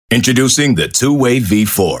Introducing the Two-Way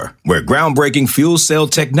V4, where groundbreaking fuel cell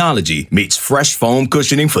technology meets fresh foam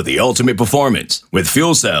cushioning for the ultimate performance. With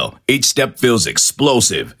Fuel Cell, each step feels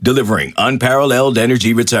explosive, delivering unparalleled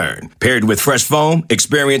energy return. Paired with fresh foam,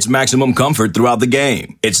 experience maximum comfort throughout the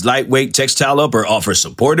game. Its lightweight textile upper offers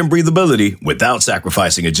support and breathability without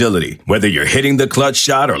sacrificing agility. Whether you're hitting the clutch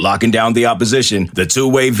shot or locking down the opposition, the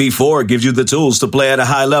Two-Way V4 gives you the tools to play at a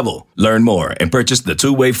high level. Learn more and purchase the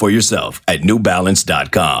Two-Way for yourself at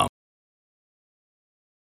newbalance.com.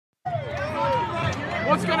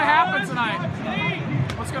 What's going to happen tonight?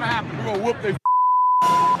 What's going to happen? We're going to whoop their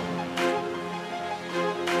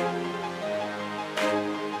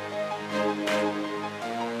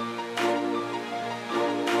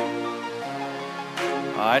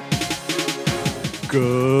All right.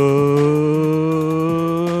 Good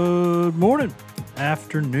morning,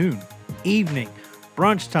 afternoon, evening,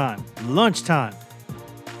 brunch time, lunchtime,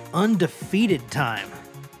 undefeated time,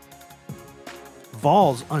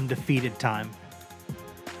 Vols undefeated time.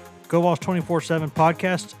 Go Vols 24/7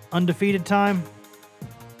 podcast, undefeated time?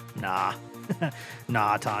 Nah.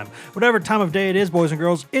 Nah time. Whatever time of day it is, boys and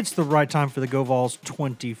girls, it's the right time for the Go Vols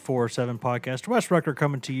 24/7 podcast. Wes Rucker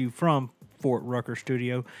coming to you from Fort Rucker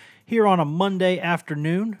Studio here on a Monday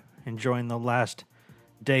afternoon, enjoying the last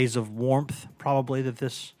days of warmth probably that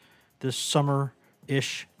this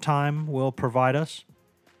summer-ish time will provide us.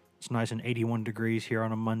 It's nice and 81 degrees here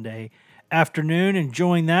on a Monday afternoon,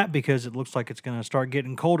 enjoying that because it looks like it's going to start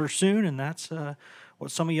getting colder soon, and that's what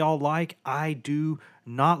some of y'all like. I do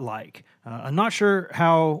not like. I'm not sure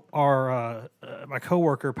how our my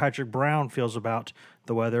coworker Patrick Brown feels about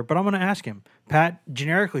the weather, but I'm going to ask him. Pat,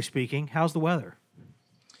 generically speaking, how's the weather?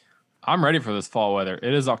 I'm ready for this fall weather.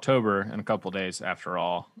 It is October in a couple of days after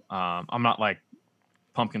all. I'm not like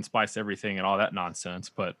pumpkin spice everything and all that nonsense,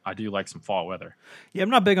 but I do like some fall weather. Yeah, I'm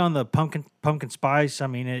not big on the pumpkin spice. I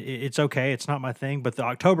mean, it's okay. It's not my thing, but the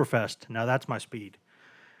Oktoberfest, now that's my speed.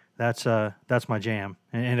 That's my jam.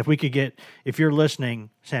 And if we could get, if you're listening,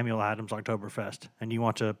 Samuel Adams Oktoberfest, and you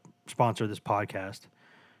want to sponsor this podcast,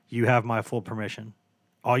 you have my full permission.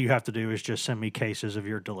 All you have to do is just send me cases of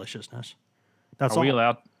your deliciousness. That's all.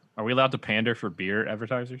 Are we allowed to pander for beer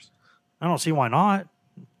advertisers? I don't see why not.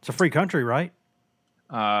 It's a free country, right?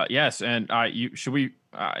 Yes, and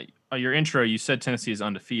your intro, you said Tennessee is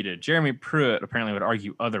undefeated. Jeremy Pruitt apparently would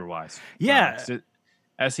argue otherwise. Yeah.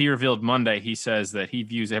 As he revealed Monday, he says that he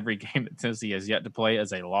views every game that Tennessee has yet to play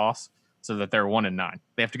as a loss, so that they're 1-9.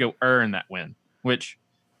 They have to go earn that win, which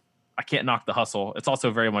I can't knock the hustle. It's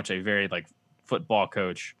also very much a very like football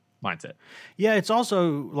coach mindset. Yeah, it's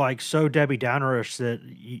also like so Debbie Downerish that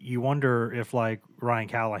you wonder if like Ryan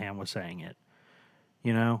Callahan was saying it.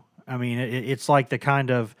 You know, I mean, it's like the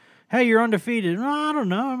kind of, hey, you're undefeated. No, I don't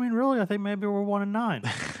know. I mean, really, I think maybe we're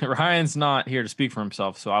 1-9. Ryan's not here to speak for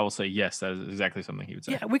himself, so I will say yes, that is exactly something he would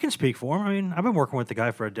say. Yeah, we can speak for him. I mean, I've been working with the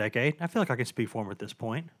guy for a decade. I feel like I can speak for him at this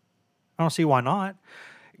point. I don't see why not.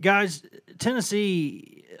 Guys,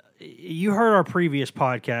 Tennessee, you heard our previous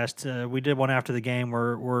podcast. We did one after the game.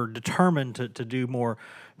 We're determined to do more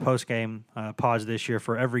post-game pods this year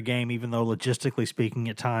for every game, even though logistically speaking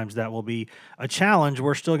at times that will be a challenge.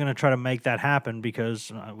 We're still going to try to make that happen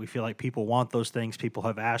because we feel like people want those things. People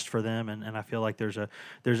have asked for them, and I feel like there's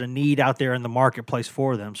a need out there in the marketplace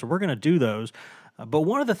for them. So we're going to do those. But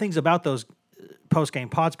one of the things about those post-game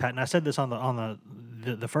pods, Pat, and I said this on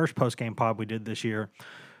the first post-game pod we did this year,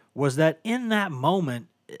 was that in that moment,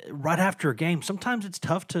 right after a game, sometimes it's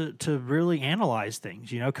tough to really analyze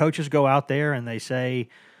things. You know, coaches go out there and they say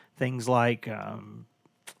things like, I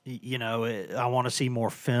want to see more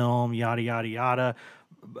film, yada, yada, yada.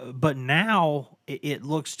 But now it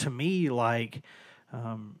looks to me like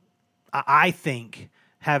I think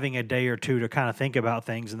having a day or two to kind of think about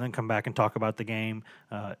things and then come back and talk about the game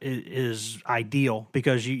is ideal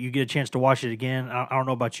because you get a chance to watch it again. I don't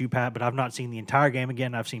know about you, Pat, but I've not seen the entire game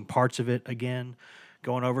again. I've seen parts of it again,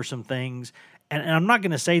 going over some things. And I'm not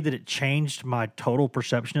going to say that it changed my total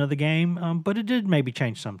perception of the game, but it did maybe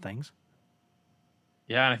change some things.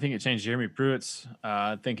 Yeah, and I think it changed Jeremy Pruitt's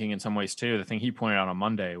thinking in some ways too. The thing he pointed out on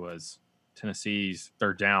Monday was Tennessee's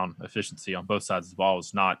third down efficiency on both sides of the ball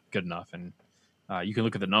was not good enough. And you can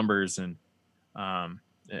look at the numbers and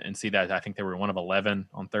see that I think they were 1 of 11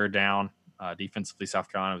 on third down. Defensively, South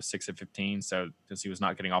Carolina was 6 of 15, so Tennessee was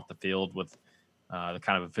not getting off the field with the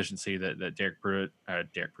kind of efficiency that Derek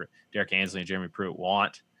Ansley and Jeremy Pruitt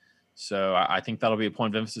want. So I think that'll be a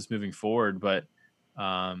point of emphasis moving forward. But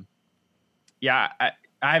I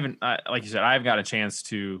haven't, like you said, I haven't got a chance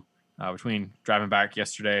to between driving back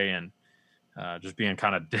yesterday and just being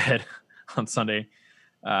kind of dead on Sunday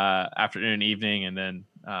afternoon and evening, and then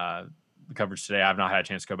the coverage today. I've not had a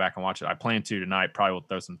chance to go back and watch it. I plan to tonight. Probably will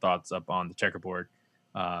throw some thoughts up on the checkerboard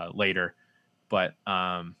later. But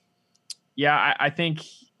yeah, I think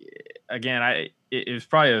again, it was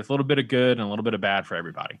probably a little bit of good and a little bit of bad for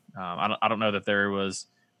everybody. I don't know that there was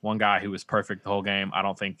one guy who was perfect the whole game. I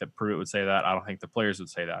don't think that Pruitt would say that. I don't think the players would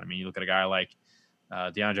say that. I mean, you look at a guy like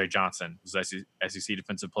DeAndre Johnson, who's SEC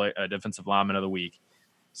defensive lineman of the week,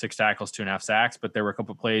 6 tackles, 2.5 sacks, but there were a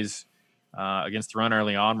couple of plays against the run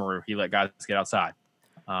early on where he let guys get outside.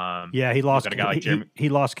 He lost. He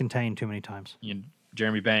lost contain too many times.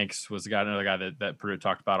 Jeremy Banks was another guy that Pruitt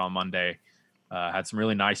talked about on Monday. Had some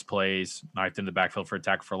really nice plays, knifed into the backfield for a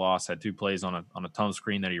tackle for loss, had 2 plays on a tunnel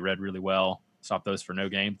screen that he read really well, stopped those for no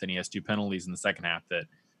gain. Then he has 2 penalties in the second half that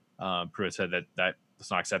Pruitt said that's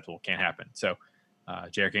not acceptable, can't happen. So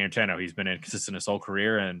Jarek Anteno, he's been inconsistent his whole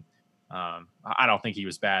career, and I don't think he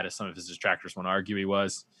was bad as some of his detractors want to argue he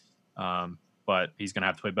was. But he's going to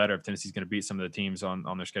have to play better if Tennessee's going to beat some of the teams on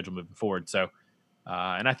their schedule moving forward. So,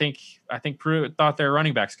 and I think Pruitt thought their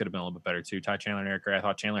running backs could have been a little bit better too. Ty Chandler and Eric Gray. I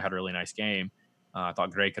thought Chandler had a really nice game. I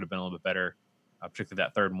thought Gray could have been a little bit better, particularly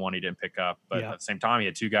that 3rd and 1 he didn't pick up. But at the same time, he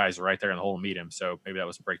had 2 guys right there in the hole to meet him. So maybe that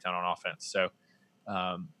was a breakdown on offense. So,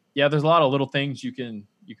 there's a lot of little things you can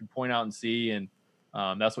point out and see, and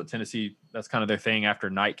that's what Tennessee. That's kind of their thing after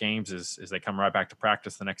night games is they come right back to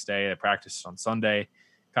practice the next day. They practice on Sunday,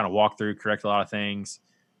 kind of walk through, correct a lot of things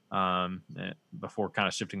before kind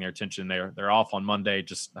of shifting their attention. They're off on Monday,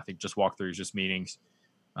 just walk throughs, just meetings,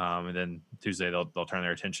 and then Tuesday they'll turn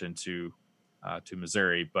their attention to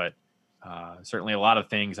Missouri. But certainly a lot of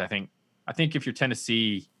things. I think if you're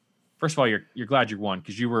Tennessee, first of all, you're glad you won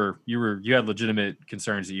because you had legitimate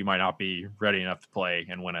concerns that you might not be ready enough to play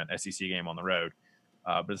and win an SEC game on the road.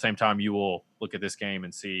 But at the same time, you will look at this game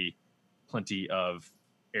and see plenty of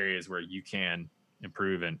areas where you can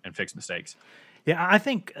improve and fix mistakes. Yeah, I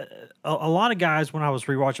think a lot of guys, when I was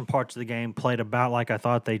rewatching parts of the game, played about like I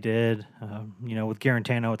thought they did. With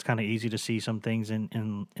Garantano, it's kind of easy to see some things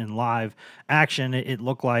in live action. It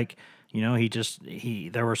looked like,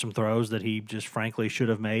 there were some throws that he just frankly should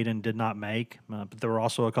have made and did not make. But there were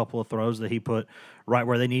also a couple of throws that he put right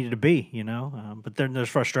where they needed to be, But then there's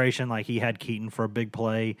frustration, like he had Keaton for a big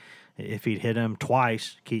play. If he'd hit him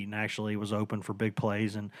twice, Keaton actually was open for big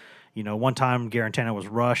plays. And, one time Garantano was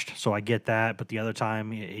rushed, so I get that. But the other time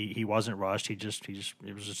he wasn't rushed. It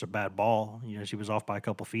was just a bad ball. He was off by a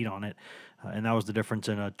couple feet on it. And that was the difference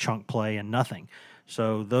in a chunk play and nothing.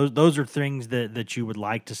 So those are things that you would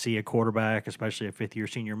like to see a quarterback, especially a 5th-year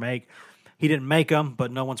senior, make. He didn't make them, but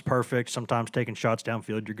no one's perfect. Sometimes taking shots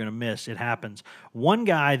downfield, you're going to miss. It happens. One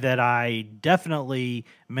guy that I definitely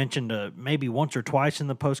mentioned maybe once or twice in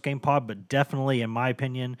the post-game pod, but definitely, in my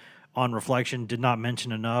opinion, on reflection, did not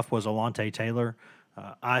mention enough was Alontae Taylor.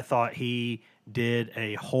 I thought he did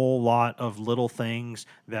a whole lot of little things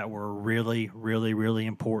that were really, really, really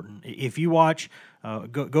important. If you watch,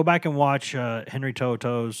 go back and watch Henry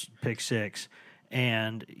To'oTo'o's pick 6,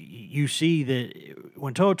 and you see that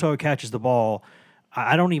when To'oTo'o catches the ball,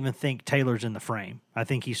 I don't even think Taylor's in the frame. I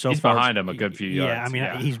think he's behind him a good few yards. Yeah, I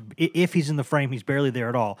mean, if he's in the frame, he's barely there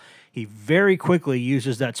at all. He very quickly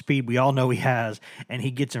uses that speed we all know he has, and he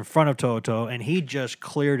gets in front of To'oTo'o, and he just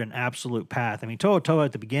cleared an absolute path. I mean, To'oTo'o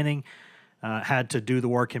at the beginning had to do the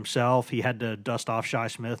work himself. He had to dust off Shi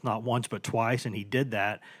Smith not once but twice, and he did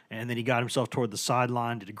that. And then he got himself toward the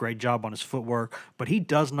sideline, did a great job on his footwork. But he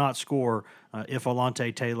does not score if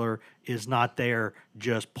Alontae Taylor is not there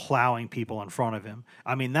just plowing people in front of him.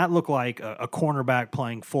 I mean, that looked like a cornerback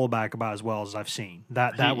playing fullback about as well as I've seen.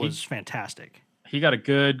 That was fantastic. He got a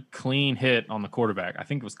good, clean hit on the quarterback. I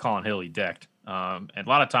think it was Colin Hill he decked. And a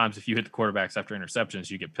lot of times if you hit the quarterbacks after interceptions,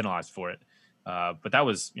 you get penalized for it. But that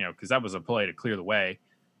was, because that was a play to clear the way.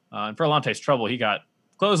 And for Alontae's trouble, he got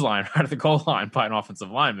clothesline right at the goal line by an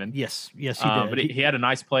offensive lineman. Yes, he did. But he had a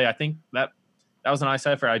nice play. I think that was a nice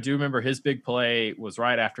effort. I do remember his big play was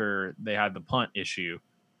right after they had the punt issue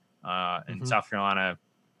in South Carolina.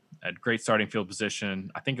 Had great starting field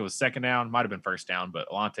position. I think it was second down, might have been first down, but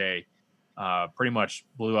Alontae pretty much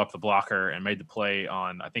blew up the blocker and made the play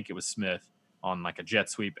on, I think it was Smith, on like a jet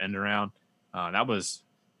sweep end around. That was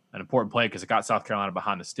an important play because it got South Carolina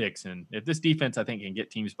behind the sticks. And if this defense, I think, can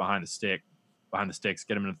get teams behind the sticks,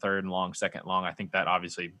 get them in the 3rd and long, 2nd and long, I think that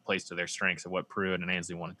obviously plays to their strengths of what Pruitt and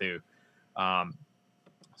Ansley want to do.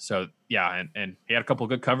 So, yeah, and he had a couple of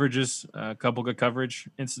good coverages, coverage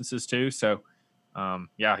instances too. So,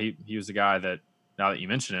 he was the guy that, now that you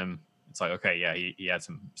mention him, it's like, okay, yeah, he had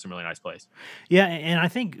some really nice plays. Yeah, and I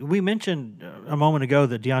think we mentioned a moment ago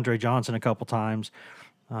that DeAndre Johnson a couple times,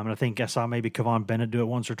 And I think I saw maybe Kevon Bennett do it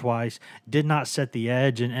once or twice. Did not set the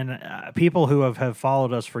edge, and people who have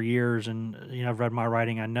followed us for years and have read my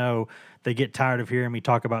writing, I know they get tired of hearing me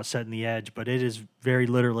talk about setting the edge. But it is very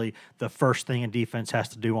literally the first thing a defense has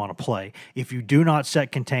to do on a play. If you do not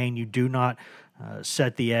set contain, you do not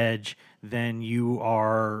set the edge, then you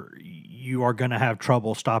are going to have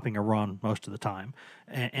trouble stopping a run most of the time.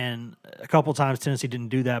 And a couple times Tennessee didn't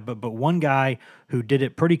do that, but one guy who did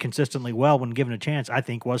it pretty consistently well when given a chance, I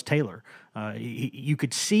think, was Taylor. You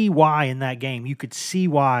could see why in that game. You could see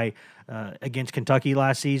why against Kentucky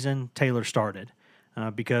last season Taylor started.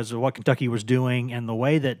 Because of what Kentucky was doing, and the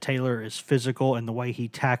way that Taylor is physical and the way he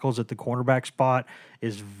tackles at the cornerback spot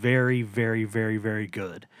is very, very, very, very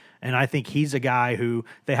good. And I think he's a guy who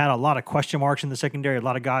they had a lot of question marks in the secondary, a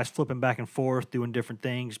lot of guys flipping back and forth, doing different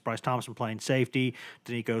things. Bryce Thompson playing safety,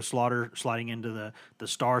 Danico Slaughter sliding into the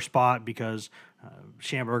star spot because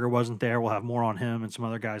Schamberger wasn't there. We'll have more on him and some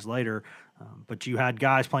other guys later. But you had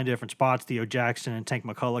guys playing different spots, Theo Jackson and Tank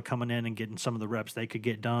McCullough coming in and getting some of the reps they could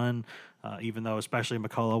get done, even though especially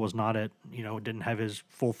McCullough was not didn't have his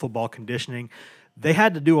full football conditioning. They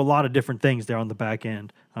had to do a lot of different things there on the back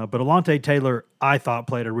end. But Alontae Taylor, I thought,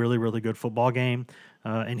 played a really, really good football game.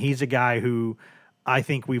 And he's a guy who I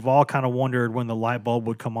think we've all kind of wondered when the light bulb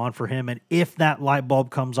would come on for him. And if that light bulb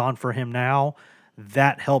comes on for him now,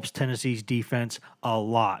 that helps Tennessee's defense a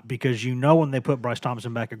lot because when they put Bryce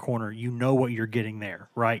Thompson back at corner, you know what you're getting there,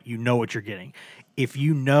 right? You know what you're getting. If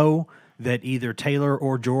you know that either Taylor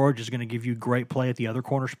or George is going to give you great play at the other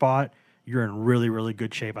corner spot, you're in really, really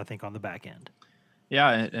good shape, I think, on the back end.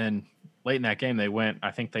 Yeah, and late in that game,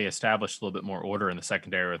 I think they established a little bit more order in the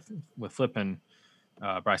secondary with flipping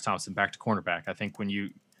Bryce Thompson back to cornerback. I think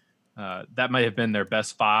when that may have been their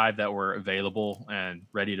best five that were available and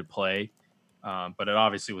ready to play. But it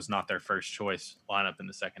obviously was not their first choice lineup in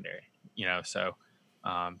the secondary, so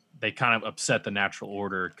they kind of upset the natural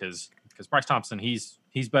order because Bryce Thompson, he's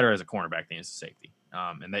better as a cornerback than as a safety.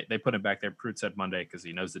 And they put him back there, Pruitt said Monday, because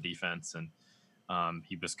he knows the defense and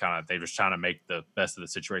they were just trying to make the best of the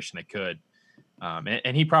situation they could.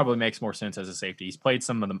 And he probably makes more sense as a safety. He's played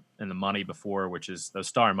some of them in the money before, which is those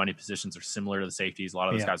star and money positions are similar to the safeties. A lot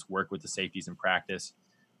of those guys work with the safeties in practice.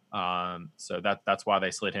 So that's why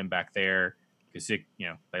they slid him back there. Because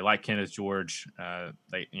they like Kenneth George,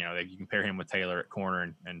 you can pair him with Taylor at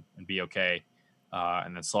corner and be okay.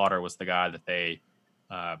 And then Slaughter was the guy that they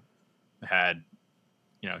had.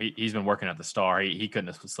 He's been working at the star. He couldn't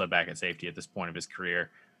have slid back at safety at this point of his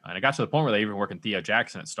career. And it got to the point where they even working Theo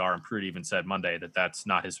Jackson at star, and Pruitt even said Monday that that's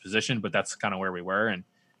not his position, but that's kind of where we were. And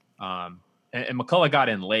McCullough got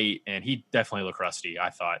in late, and he definitely looked rusty.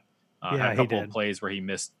 I thought had a couple of plays where he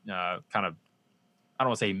missed I don't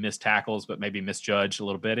want to say he missed tackles, but maybe misjudged a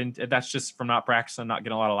little bit. And that's just from not practicing, not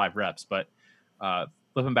getting a lot of live reps. But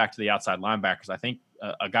flipping back to the outside linebackers, I think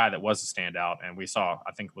a guy that was a standout, and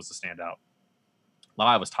I think was a standout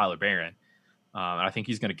live, was Tyler Barron. And I think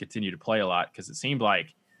he's going to continue to play a lot because it seemed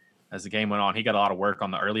like as the game went on, he got a lot of work on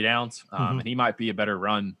the early downs. And he might be a better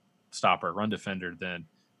run stopper, run defender than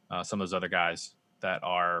some of those other guys that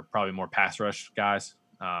are probably more pass rush guys.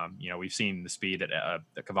 We've seen the speed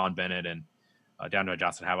that Kevon Bennett and Downright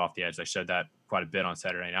Johnson have off the edge. They showed that quite a bit on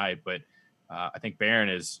Saturday night, but I think Barron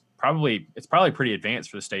it's probably pretty advanced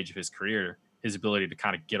for the stage of his career, his ability to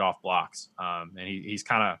kind of get off blocks. And he's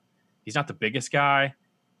not the biggest guy,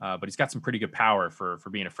 but he's got some pretty good power for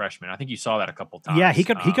being a freshman. I think you saw that a couple times. Yeah, he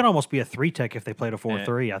could almost be a 3-tech if they played a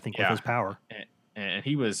 4-3, I think, with his power. And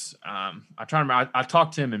he was, I'm trying to remember, I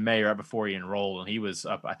talked to him in May right before he enrolled, and he was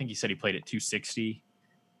up, I think he said he played at 260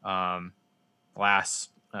 as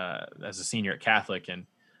a senior at Catholic. And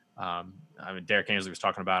Derek Ansley was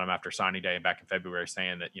talking about him after signing day back in February,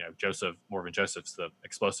 saying that, Morgan Joseph's the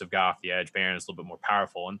explosive guy off the edge. Barron is a little bit more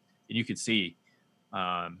powerful. And you could see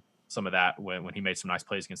some of that when he made some nice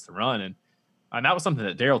plays against the run. And that was something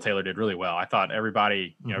that Darrell Taylor did really well. I thought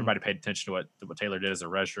everybody paid attention to what Taylor did as a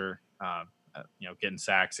rusher, getting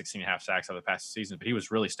sacks, 16.5 sacks over the past season, but he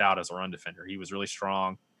was really stout as a run defender. He was really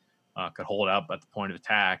strong, could hold up at the point of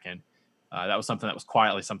attack. And that was something that was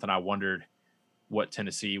quietly something I wondered what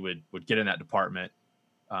Tennessee would get in that department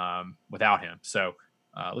without him. So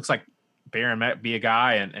it looks like Barron might be a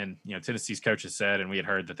guy, and Tennessee's coaches said, and we had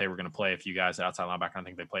heard that they were going to play a few guys at outside linebacker. I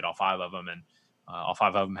think they played all 5 of them, and all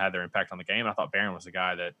 5 of them had their impact on the game. And I thought Barron was a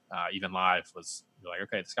guy that even live was like,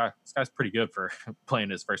 okay, this guy's pretty good for playing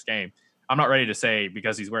his first game. I'm not ready to say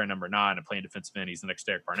because he's wearing number 9 and playing defensive end, he's the next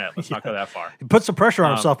Derek Barnett. Let's not go that far. He put some pressure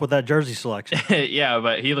on himself with that jersey selection. Yeah,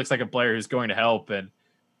 but he looks like a player who's going to help, and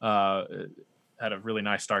had a really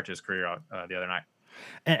nice start to his career the other night.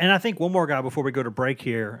 And I think one more guy before we go to break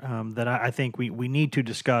here that I think we need to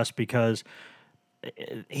discuss because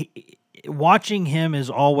watching him is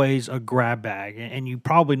always a grab bag, and you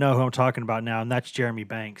probably know who I'm talking about now, and that's Jeremy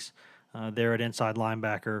Banks there at inside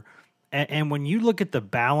linebacker. And when you look at the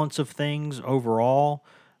balance of things overall,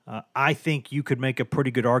 I think you could make a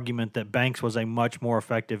pretty good argument that Banks was a much more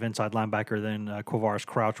effective inside linebacker than Quavaris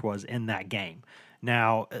Crouch was in that game.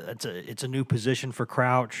 Now, it's a new position for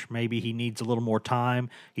Crouch. Maybe he needs a little more time.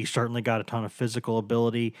 He's certainly got a ton of physical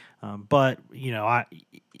ability. But,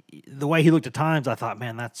 the way he looked at times, I thought,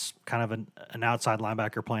 man, that's kind of an outside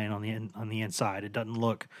linebacker playing on the inside. He doesn't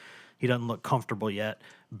look comfortable yet.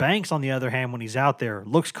 Banks, on the other hand, when he's out there,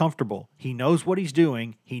 looks comfortable. He knows what he's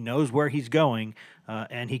doing. He knows where he's going,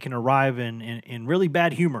 and he can arrive in really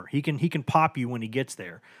bad humor. He can pop you when he gets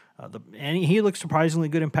there. And he looks surprisingly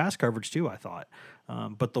good in pass coverage too, I thought.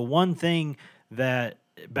 But the one thing that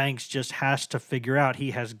Banks just has to figure out,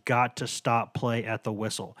 he has got to stop play at the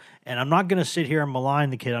whistle. And I'm not going to sit here and malign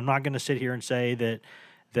the kid. I'm not going to sit here and say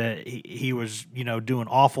that he was, doing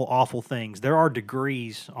awful things. There are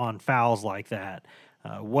degrees on fouls like that.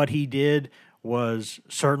 What he did was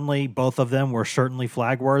certainly, both of them were certainly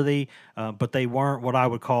flag worthy, but they weren't what I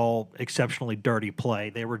would call exceptionally dirty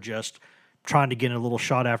play. They were just trying to get a little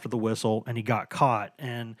shot after the whistle, and he got caught.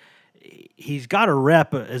 And he's got a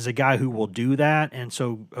rep as a guy who will do that, and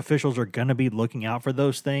so officials are going to be looking out for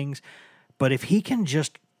those things. But if he can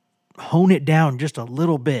just hone it down just a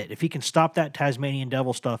little bit, if he can stop that Tasmanian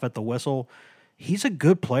devil stuff at the whistle, he's a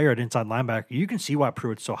good player at inside linebacker. You can see why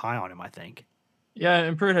Pruitt's so high on him, I think. Yeah,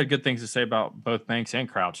 and Pruitt had good things to say about both Banks and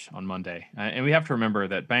Crouch on Monday. And we have to remember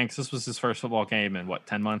that Banks, this was his first football game in,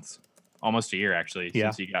 10 months? Almost a year, actually,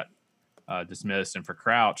 since he got dismissed. And for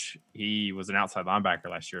Crouch, he was an outside linebacker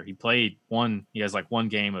last year. He has one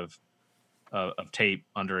game of tape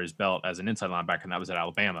under his belt as an inside linebacker, and that was at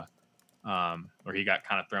Alabama, where he got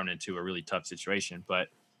kind of thrown into a really tough situation. But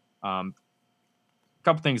a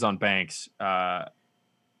couple things on Banks.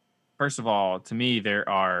 First of all, to me, there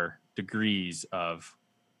are degrees of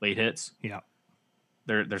late hits. Yeah.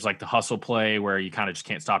 There's like the hustle play where you kind of just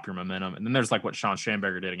can't stop your momentum. And then there's like what Sean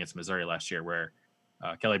Schamberger did against Missouri last year, where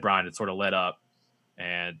Kelly Bryant had sort of led up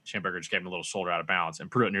and Schamberger just gave him a little shoulder out of bounds, and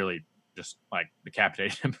Pruitt nearly just like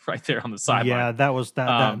decapitated him right there on the sideline. Yeah, that was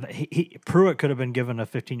that. Pruitt could have been given a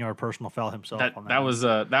 15-yard personal foul himself. That was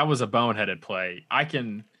a boneheaded play.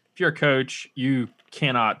 If you're a coach, you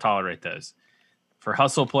cannot tolerate those. For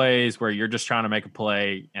hustle plays where you're just trying to make a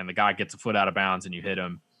play and the guy gets a foot out of bounds and you hit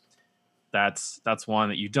him, that's one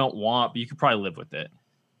that you don't want, but you could probably live with it.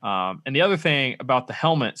 And the other thing about the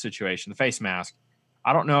helmet situation, the face mask,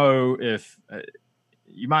 I don't know if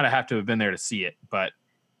you might have to have been there to see it, but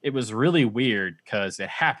it was really weird because it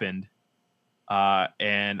happened.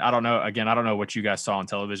 And I don't know what you guys saw on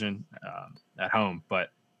television at home,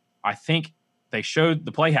 but I think they showed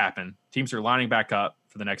the play happen. Teams are lining back up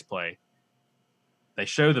for the next play. They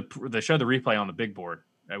show the replay on the big board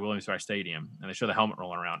at Williams-Brice Stadium, and they show the helmet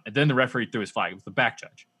rolling around. And then the referee threw his flag. It was the back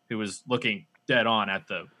judge who was looking dead on at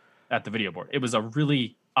the video board. It was a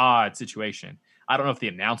really odd situation. I don't know if the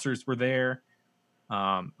announcers were there.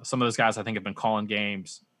 Some of those guys, I think, have been calling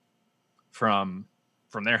games from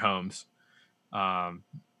their homes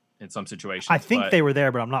in some situations. I think they were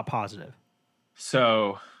there, but I'm not positive.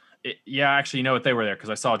 So, actually, you know what? They were there because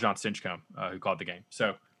I saw John Stinchcomb who called the game.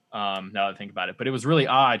 So, now that I think about it, but it was really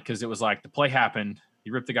odd because it was like the play happened. He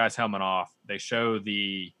ripped the guy's helmet off. They showed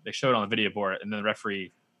it on the video board, and then the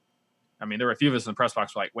referee. I mean, there were a few of us in the press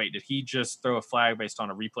box were like, "Wait, did he just throw a flag based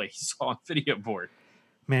on a replay he saw on video board?"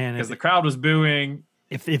 Man, because the crowd was booing.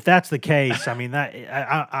 If that's the case, I mean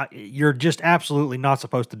that you're just absolutely not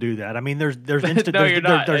supposed to do that. I mean, there's instant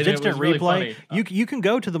no, there's instant really replay. Funny. You can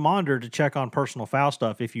go to the monitor to check on personal foul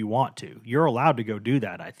stuff if you want to. You're allowed to go do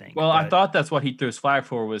that, I think. Well, I thought that's what he threw his flag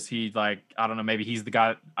for. Was he like, I don't know, maybe he's the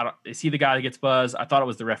guy. Is he the guy that gets buzzed? I thought it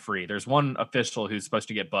was the referee. There's one official who's supposed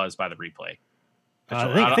to get buzzed by the replay.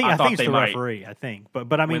 I think it's the referee. I think,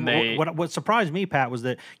 but I mean, what surprised me, Pat, was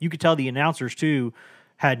that you could tell the announcers too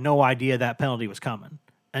had no idea that penalty was coming.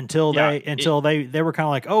 Until they were kind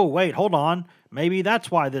of like, oh wait, hold on, maybe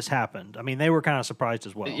that's why this happened. I mean, they were kind of surprised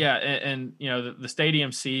as well. Yeah, and the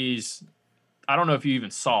stadium sees. I don't know if you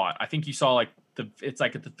even saw it. I think you saw it's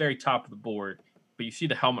like at the very top of the board, but you see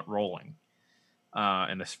the helmet rolling,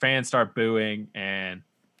 and the fans start booing. And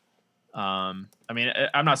I mean,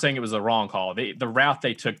 I'm not saying it was the wrong call. The route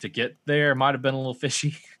they took to get there might have been a little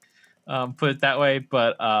fishy, put it that way,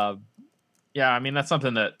 but. Yeah, I mean, that's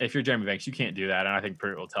something that if you're Jeremy Banks, you can't do that. And I think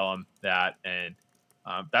Pruitt will tell him that. And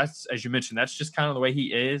that's, as you mentioned, that's just kind of the way he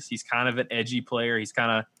is. He's kind of an edgy player. He's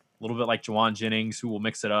kind of little bit like Juwan Jennings, who will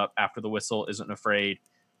mix it up after the whistle, isn't afraid.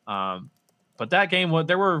 But that game,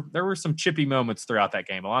 there were some chippy moments throughout that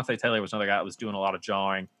game. Alontae Taylor was another guy that was doing a lot of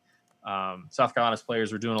jawing. South Carolina's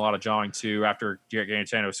players were doing a lot of jawing too. After Jarrett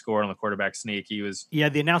Garantano scored on the quarterback sneak, he was. Yeah,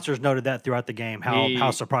 the announcers noted that throughout the game, how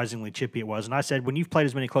surprisingly chippy it was. And I said, when you've played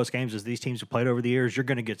as many close games as these teams have played over the years, you're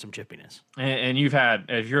going to get some chippiness. And you've had,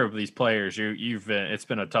 if you're these players, it's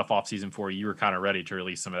been a tough offseason for you. You were kind of ready to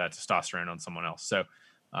release some of that testosterone on someone else. So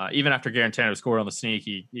even after Garantano scored on the sneak,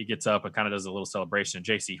 he gets up and kind of does a little celebration. And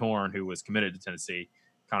J.C. Horn, who was committed to Tennessee,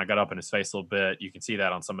 kind of got up in his face a little bit. You can see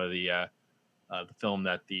that on some of the film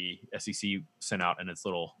that the SEC sent out in its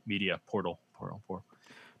little media portal.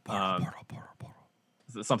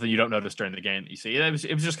 Something you don't notice during the game that you see. It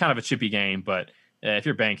was just kind of a chippy game, but if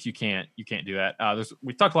you're Banks, you can't do that.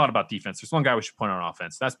 We talked a lot about defense. There's one guy we should point out on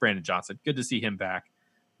offense. That's Brandon Johnson. Good to see him back.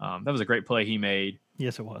 That was a great play he made.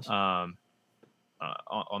 Yes, it was. On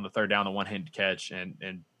the third down, the one-handed catch,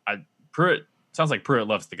 and Pruitt sounds like Pruitt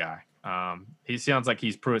loves the guy. He sounds like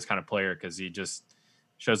he's Pruitt's kind of player because he just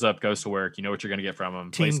shows up, goes to work. You know what you're going to get from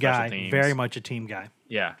him. Team guy, very much a team guy.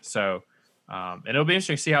 Yeah. So, and it'll be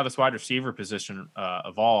interesting to see how this wide receiver position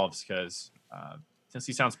evolves because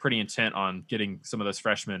Tennessee sounds pretty intent on getting some of those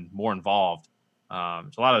freshmen more involved. A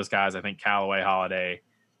lot of those guys, I think Callaway, Holiday,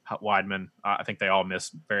 Weidman, I think they all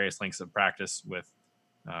missed various lengths of practice with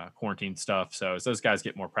quarantine stuff. So as those guys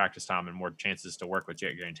get more practice time and more chances to work with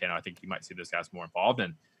Jarrett Garantano, I think you might see those guys more involved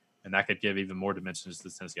and that could give even more dimensions to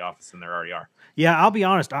the Tennessee offense than there already are. Yeah, I'll be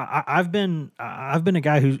honest. I've been a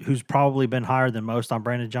guy who's probably been higher than most on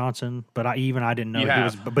Brandon Johnson, but I didn't know he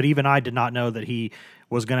was. But even I did not know that he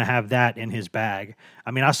was going to have that in his bag.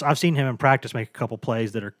 I mean, I've seen him in practice make a couple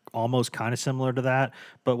plays that are almost kind of similar to that.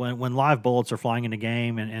 But when live bullets are flying in the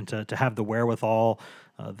game and to have the wherewithal,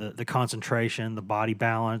 the concentration, the body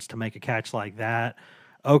balance to make a catch like that.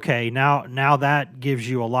 Okay, now that gives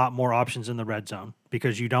you a lot more options in the red zone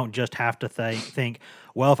because you don't just have to think,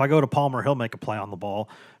 well, if I go to Palmer, he'll make a play on the ball.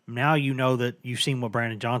 Now you know that you've seen what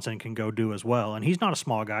Brandon Johnson can go do as well, and he's not a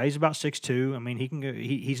small guy. He's about 6'2". I mean, he can go.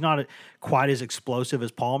 He's not quite as explosive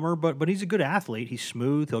as Palmer, but he's a good athlete. He's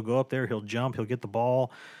smooth. He'll go up there. He'll jump. He'll get the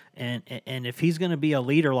ball, and if he's going to be a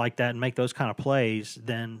leader like that and make those kind of plays,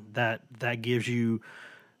 then that gives you.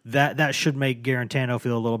 That should make Garantano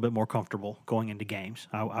feel a little bit more comfortable going into games,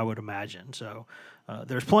 I would imagine. So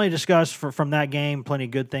there's plenty to discuss from that game, plenty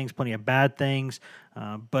of good things, plenty of bad things.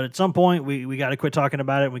 But at some point, we got to quit talking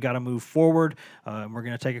about it, and we got to move forward. We're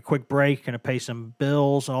going to take a quick break, going to pay some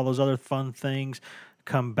bills, all those other fun things,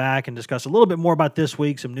 come back and discuss a little bit more about this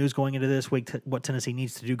week, some news going into this week, what Tennessee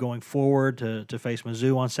needs to do going forward to face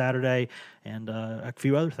Mizzou on Saturday, and a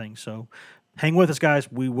few other things. So hang with us,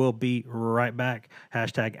 guys. We will be right back.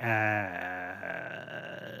 #ad.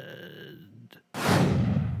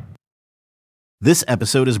 This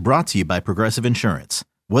episode is brought to you by Progressive Insurance.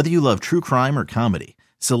 Whether you love true crime or comedy,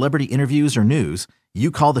 celebrity interviews or news,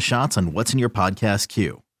 you call the shots on what's in your podcast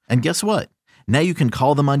queue. And guess what? Now you can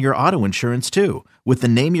call them on your auto insurance too with the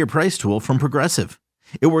Name Your Price tool from Progressive.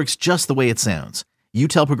 It works just the way it sounds. You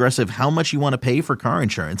tell Progressive how much you want to pay for car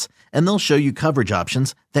insurance, and they'll show you coverage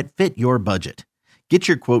options that fit your budget. Get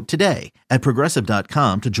your quote today at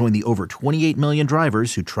Progressive.com to join the over 28 million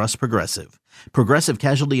drivers who trust Progressive. Progressive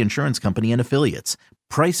Casualty Insurance Company and Affiliates.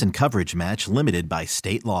 Price and coverage match limited by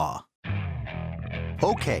state law.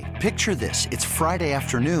 Okay, picture this. It's Friday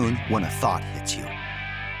afternoon when a thought hits you.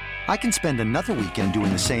 I can spend another weekend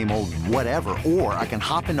doing the same old whatever, or I can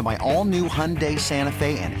hop into my all-new Hyundai Santa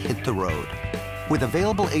Fe and hit the road. With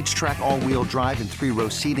available H-Track all-wheel drive and 3-row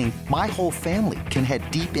seating, my whole family can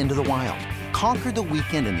head deep into the wild. Conquer the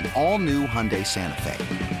weekend in the all-new Hyundai Santa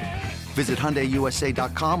Fe. Visit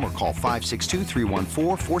HyundaiUSA.com or call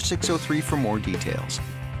 562-314-4603 for more details.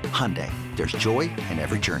 Hyundai, there's joy in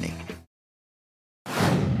every journey.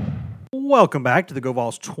 Welcome back to the Go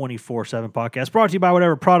Vols 24/7 podcast, brought to you by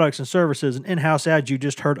whatever products and services and in-house ads you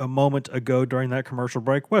just heard a moment ago during that commercial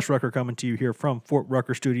break. Wes Rucker coming to you here from Fort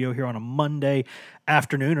Rucker Studio here on a Monday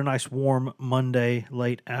afternoon, a nice warm Monday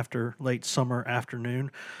late summer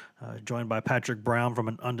afternoon, joined by Patrick Brown from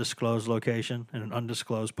an undisclosed location in an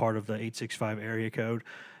undisclosed part of the 865 area code.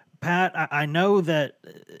 Pat, I know that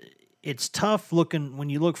it's tough looking when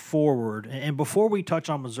you look forward, and before we touch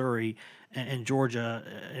on Missouri and Georgia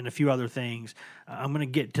and a few other things, I'm going to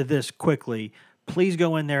get to this quickly. Please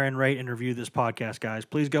go in there and rate and review this podcast, guys.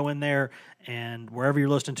 Please go in there and wherever you're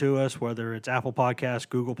listening to us, whether it's Apple Podcasts,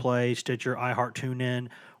 Google Play, Stitcher, iHeart, TuneIn,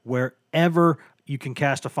 wherever you can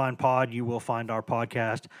cast a fine pod, you will find our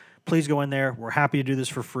podcast. Please go in there. We're happy to do this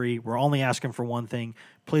for free. We're only asking for one thing.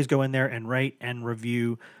 please go in there and rate and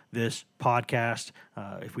review this podcast.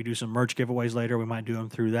 If we do some merch giveaways later, we might do them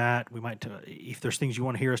through that. We might, if there's things you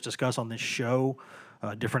want to hear us discuss on this show,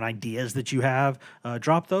 different ideas that you have,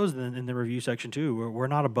 drop those in the review section too. We're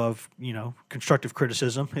not above, constructive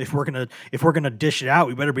criticism. If we're gonna dish it out,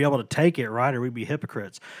 we better be able to take it, right? Or we'd be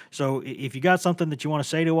hypocrites. So if you got something that you want to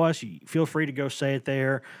say to us, feel free to go say it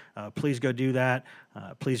there. Please go do that.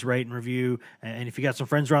 Please rate and review. And if you got some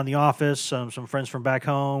friends around the office, some friends from back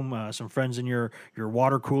home, some friends in your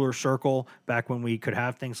water cooler circle, back when we could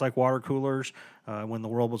have things like water coolers, when the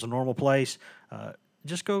world was a normal place,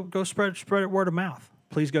 just go spread it word of mouth.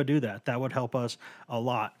 Please go do that. That would help us a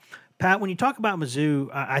lot. Pat, when you talk about Mizzou,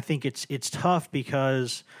 I think it's tough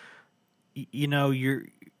because Mizzou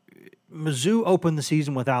opened the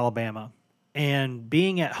season with Alabama, and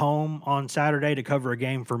being at home on Saturday to cover a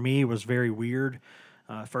game for me was very weird.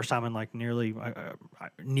 First time in like nearly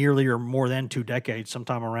or more than 2 decades,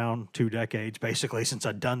 sometime around 2 decades, basically, since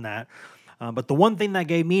I'd done that. But the one thing that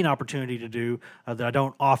gave me an opportunity to do that I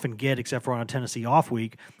don't often get, except for on a Tennessee off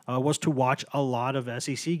week, was to watch a lot of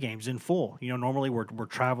SEC games in full. Normally we're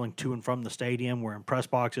traveling to and from the stadium. We're in press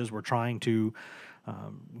boxes. We're trying to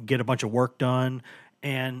get a bunch of work done.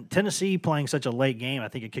 And Tennessee playing such a late game, I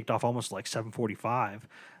think it kicked off almost like 7:45,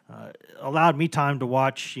 allowed me time to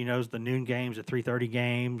watch, the noon games, the 3:30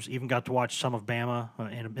 games, even got to watch some of Bama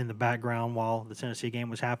in the background while the Tennessee game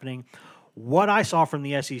was happening. What I saw from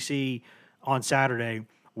the SEC on Saturday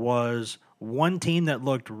was one team that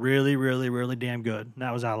looked really, really, really damn good. And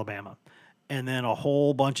that was Alabama. And then a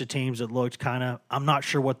whole bunch of teams that looked kind of, I'm not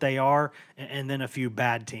sure what they are, and then a few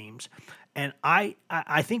bad teams. And I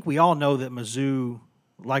think we all know that Mizzou,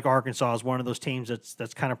 like Arkansas, is one of those teams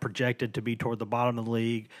that's kind of projected to be toward the bottom of the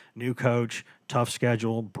league. New coach, tough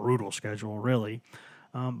schedule, brutal schedule, really.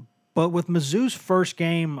 But with Mizzou's first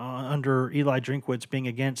game under Eli Drinkwitz being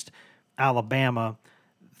against Alabama,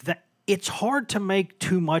 it's hard to make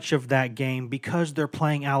too much of that game because they're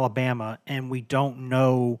playing Alabama and we don't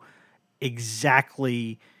know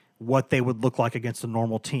exactly what they would look like against a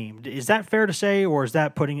normal team. Is that fair to say, or is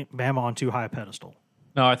that putting Bama on too high a pedestal?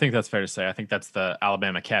 No, I think that's fair to say. I think that's the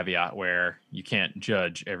Alabama caveat where you can't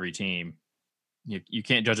judge every team. You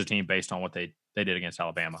can't judge a team based on what they did against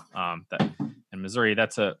Alabama. In Missouri,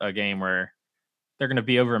 that's a game where they're going to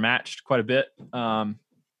be overmatched quite a bit.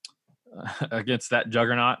 Against that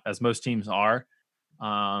juggernaut, as most teams are.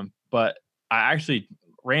 But I actually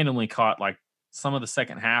randomly caught like some of the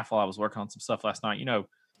second half while I was working on some stuff last night.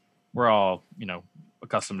 We're all,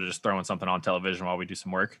 accustomed to just throwing something on television while we do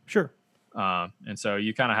some work. Sure. And so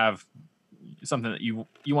you kind of have something that you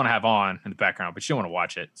want to have on in the background, but you don't want to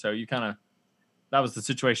watch it. So that was the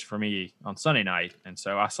situation for me on Sunday night. And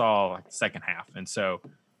so I saw like the second half. And so,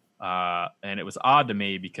 and it was odd to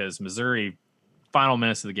me because Missouri, final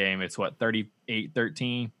minutes of the game, it's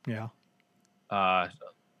 38-13. Yeah.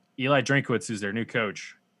 Eli Drinkwitz, who's their new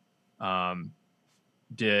coach,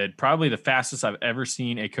 did probably the fastest I've ever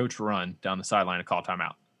seen a coach run down the sideline to call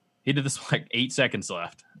timeout. He did this with like 8 seconds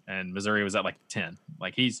left, and Missouri was at like 10.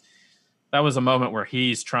 Like that was a moment where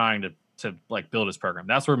he's trying to like build his program.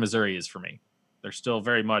 That's where Missouri is for me. They're still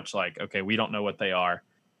very much like, okay, we don't know what they are.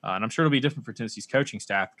 And I'm sure it'll be different for Tennessee's coaching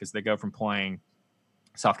staff because they go from playing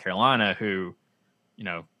South Carolina, who,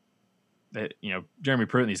 Jeremy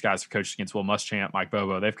Pruitt and these guys have coached against Will Muschamp, Mike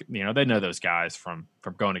Bobo. They know those guys from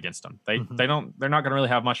going against them. They're not going to really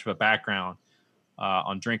have much of a background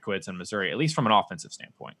on Drinkwitz and Missouri, at least from an offensive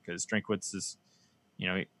standpoint, because Drinkwitz is,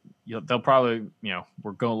 they'll probably,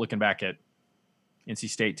 we're looking back at NC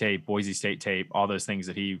State tape, Boise State tape, all those things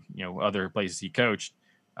that he, other places he coached.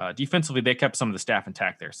 Defensively, they kept some of the staff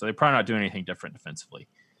intact there, so they're probably not doing anything different defensively,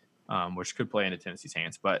 which could play into Tennessee's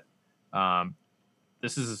hands. But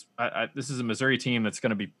this is a Missouri team that's they're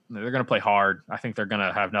going to play hard. I think they're going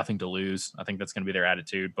to have nothing to lose. I think that's going to be their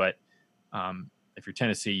attitude. But if you're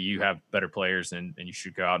Tennessee, you have better players and you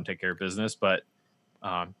should go out and take care of business. But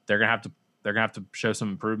they're going to have to show some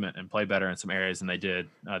improvement and play better in some areas than they did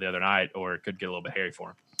the other night, or it could get a little bit hairy for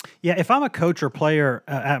them. Yeah, if I'm a coach or player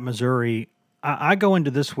at Missouri, I go into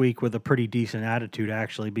this week with a pretty decent attitude,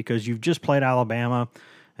 actually, because you've just played Alabama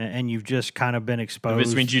and you've just kind of been exposed.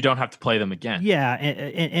 Which means you don't have to play them again. Yeah,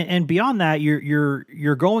 and beyond that,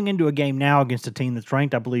 you're going into a game now against a team that's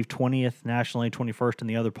ranked, I believe, 20th nationally, 21st in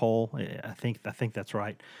the other poll. I think that's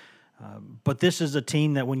right. But this is a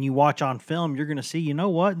team that when you watch on film, you're going to see, you know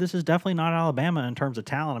what, this is definitely not Alabama in terms of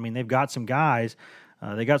talent. I mean, they've got some guys.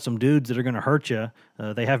 They got some dudes that are going to hurt you.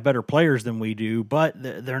 They have better players than we do, but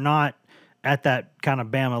they're not at that kind of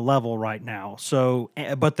Bama level right now. So,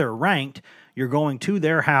 but they're ranked. You're going to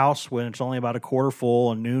their house when it's only about a quarter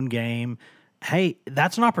full, a noon game, hey,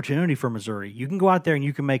 that's an opportunity for Missouri. You can go out there and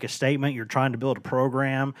you can make a statement. You're trying to build a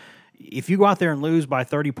program. If you go out there and lose by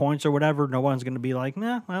 30 points or whatever, no one's going to be like,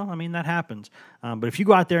 nah, well, I mean, that happens. But if you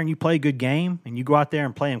go out there and you play a good game and you go out there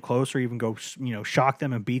and play them close or even go, shock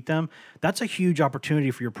them and beat them, that's a huge opportunity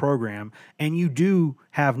for your program. And you do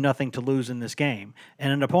have nothing to lose in this game.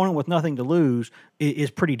 And an opponent with nothing to lose is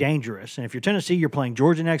pretty dangerous. And if you're Tennessee, you're playing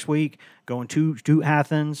Georgia next week, going to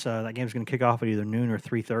Athens. That game's going to kick off at either noon or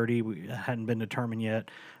 3:30. It hadn't been determined yet.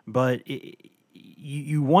 But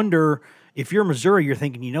you wonder, if you're Missouri, you're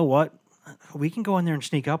thinking, you know what? We can go in there and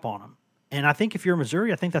sneak up on them. And I think if you're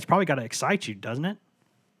Missouri, I think that's probably got to excite you, doesn't it?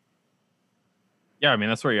 Yeah, I mean,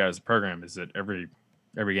 that's where you are as a program, is that every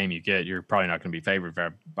game you get, you're probably not going to be favored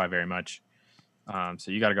by very much.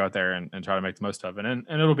 So you got to go out there and try to make the most of it. And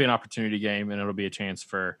it'll be an opportunity game, and it'll be a chance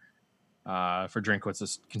for Drinkwitz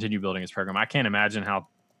to continue building his program. I can't imagine how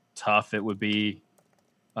tough it would be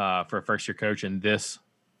for a first-year coach in this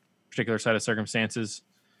particular set of circumstances.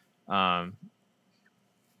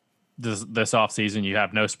 This offseason, you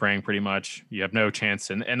have no spring pretty much. You have no chance.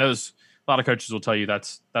 And those, a lot of coaches will tell you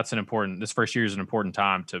this first year is an important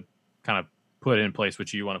time to kind of put in place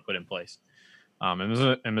what you want to put in place.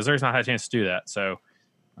 And Missouri's not had a chance to do that. So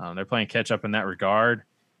they're playing catch up in that regard.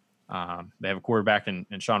 They have a quarterback in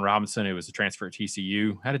Sean Robinson, who was a transfer at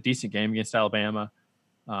TCU, had a decent game against Alabama.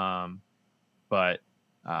 But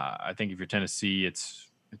I think if you're Tennessee, it's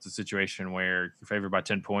a situation where you're favored by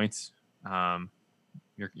 10 points.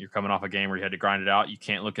 You're coming off a game where you had to grind it out. You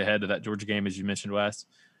can't look ahead to that Georgia game, as you mentioned, Wes.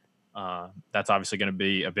 That's obviously going to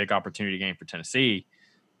be a big opportunity game for Tennessee.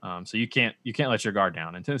 So you can't let your guard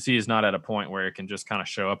down. And Tennessee is not at a point where it can just kind of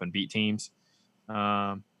show up and beat teams.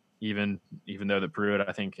 Even though the Pruitt,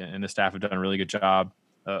 I think, and the staff have done a really good job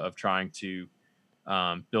of trying to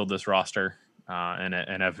build this roster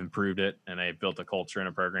and have improved it. And they've built a culture and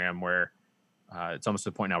a program where it's almost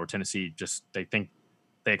to the point now where Tennessee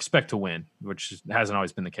they expect to win, which hasn't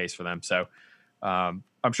always been the case for them. So I'm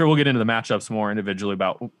sure we'll get into the matchups more individually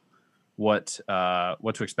about what to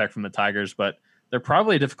expect from the Tigers, but they're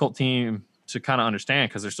probably a difficult team to kind of understand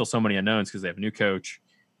because there's still so many unknowns because they have a new coach,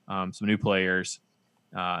 some new players,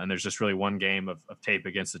 and there's just really one game of tape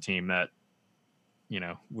against the team that,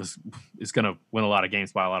 is going to win a lot of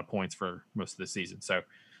games by a lot of points for most of the season. So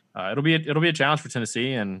it'll be a challenge for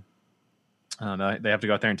Tennessee, and they have to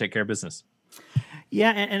go out there and take care of business.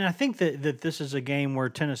 Yeah, and I think that this is a game where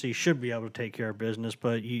Tennessee should be able to take care of business,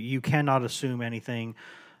 but you cannot assume anything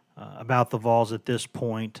about the Vols at this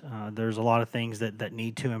point. There's a lot of things that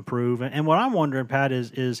need to improve. And what I'm wondering, Pat,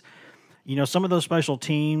 is some of those special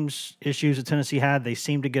teams issues that Tennessee had, they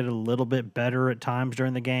seem to get a little bit better at times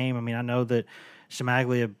during the game. I mean, I know that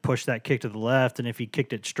Shamaglia pushed that kick to the left, and if he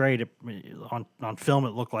kicked it straight on film, it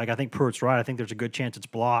looked like, I think Pruitt's right. I think there's a good chance it's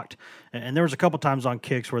blocked. And there was a couple times on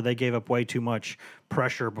kicks where they gave up way too much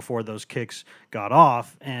pressure before those kicks got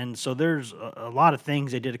off. And so there's a lot of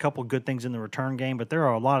things. They did a couple good things in the return game, but there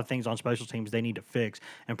are a lot of things on special teams they need to fix.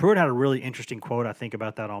 And Pruitt had a really interesting quote, I think,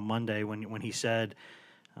 about that on Monday when he said,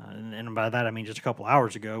 and by that I mean just a couple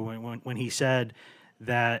hours ago, when he said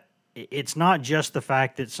that it's not just the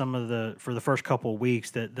fact that for the first couple of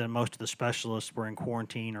weeks that most of the specialists were in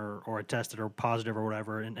quarantine or tested or positive or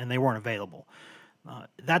whatever, and they weren't available.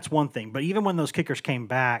 That's one thing. But even when those kickers came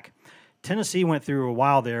back, Tennessee went through a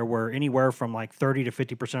while there where anywhere from like 30 to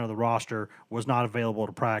 50% of the roster was not available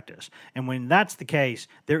to practice. And when that's the case,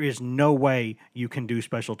 there is no way you can do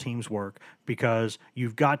special teams work because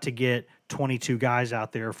you've got to get 22 guys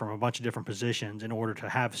out there from a bunch of different positions in order to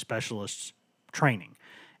have specialists training.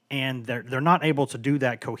 And they're not able to do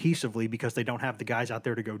that cohesively because they don't have the guys out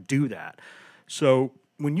there to go do that. So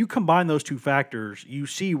when you combine those two factors, you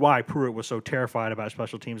see why Pruitt was so terrified about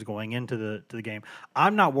special teams going into the game.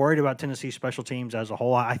 I'm not worried about Tennessee special teams as a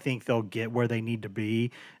whole. I think they'll get where they need to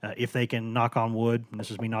be if they can, knock on wood, and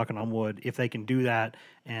this is me knocking on wood, if they can do that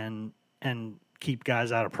and keep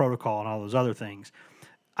guys out of protocol and all those other things.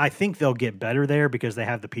 I think they'll get better there because they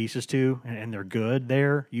have the pieces to, and they're good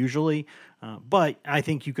there usually. But I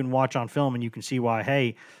think you can watch on film and you can see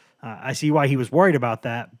why, I see why he was worried about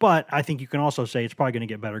that. But I think you can also say it's probably going to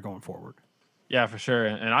get better going forward. Yeah, for sure.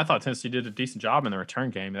 And I thought Tennessee did a decent job in the return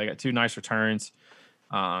game. They got two nice returns.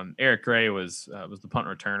 Eric Gray was the punt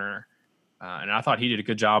returner. And I thought he did a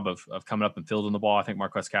good job of coming up and fielding the ball. I think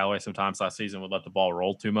Marquez Callaway sometimes last season would let the ball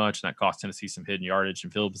roll too much, and that cost Tennessee some hidden yardage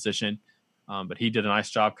and field position. But he did a nice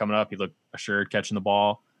job coming up. He looked assured catching the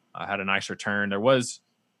ball, had a nice return. There was,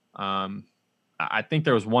 I think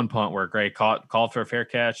there was one punt where Gray called for a fair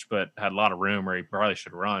catch, but had a lot of room where he probably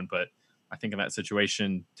should run. But I think in that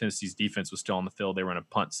situation, Tennessee's defense was still on the field. They were in a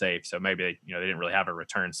punt safe, so maybe they didn't really have a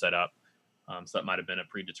return set up. So that might have been a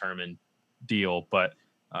predetermined deal. But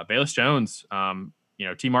Bayless Jones,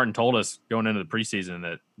 T. Martin told us going into the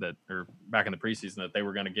preseason or back in the preseason that they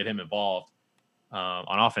were going to get him involved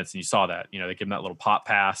on offense. And you saw that, they give him that little pop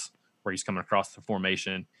pass where he's coming across the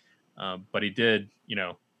formation. But he did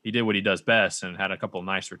what he does best and had a couple of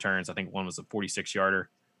nice returns. I think one was a 46-yarder,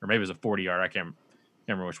 or maybe it was a 40-yard. I can't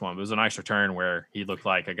remember which one, but it was a nice return where he looked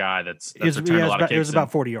like a guy that's returned a lot of kicks. It was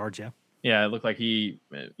about 40 yards, yeah. Yeah, it looked like it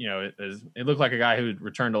looked like a guy who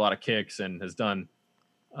returned a lot of kicks and has done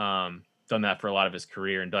that for a lot of his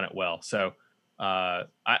career and done it well. So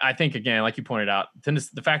I think, again, like you pointed out,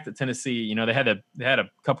 the fact that Tennessee, they had a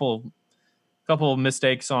couple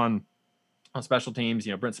mistakes on special teams.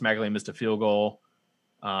 Brent Smagley missed a field goal.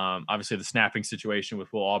 Obviously, the snapping situation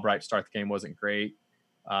with Will Albright to start the game wasn't great.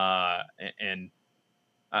 But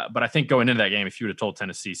I think going into that game, if you would have told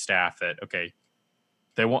Tennessee staff that, okay,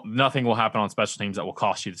 nothing will happen on special teams that will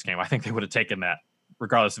cost you this game, I think they would have taken that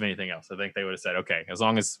regardless of anything else. I think they would have said, okay, as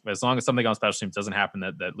long as something on special teams doesn't happen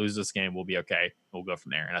that loses this game, we'll be okay. We'll go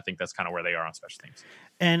from there. And I think that's kind of where they are on special teams.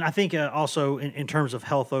 And I think also in terms of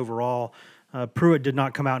health overall, Pruitt did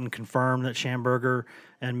not come out and confirm that Schamberger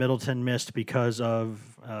and Middleton missed because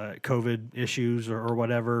of COVID issues or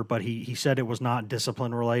whatever, but he said it was not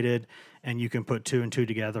discipline related, and you can put 2 and 2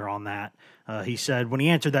 together on that. He said, when he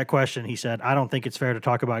answered that question, he said, I don't think it's fair to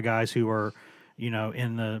talk about guys who are,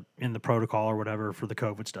 in the protocol or whatever for the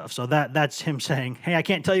COVID stuff. So that's him saying, hey, I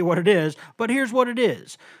can't tell you what it is, but here's what it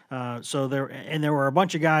is. So there were a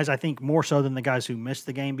bunch of guys, I think more so than the guys who missed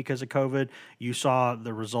the game because of COVID. You saw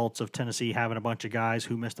the results of Tennessee having a bunch of guys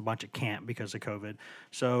who missed a bunch of camp because of COVID.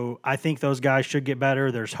 So I think those guys should get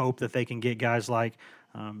better. There's hope that they can get guys like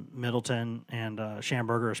Middleton and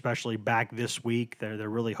Schamberger especially back this week. They're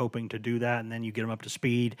really hoping to do that, and then you get them up to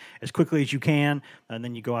speed as quickly as you can, and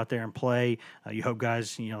then you go out there and play. You hope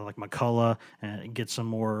guys, like McCullough,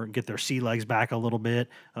 get their sea legs back a little bit.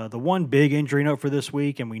 The one big injury note for this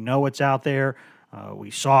week, and we know it's out there.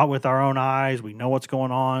 We saw it with our own eyes. We know what's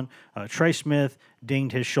going on. Trey Smith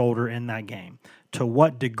dinged his shoulder in that game. To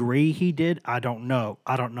what degree he did, I don't know.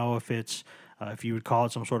 I don't know if it's if you would call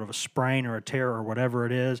it some sort of a sprain or a tear or whatever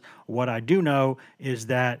it is. What I do know is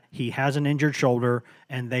that he has an injured shoulder,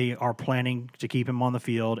 and they are planning to keep him on the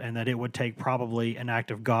field, and that it would take probably an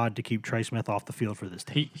act of God to keep Trey Smith off the field for this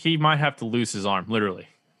team. He might have to lose his arm, literally,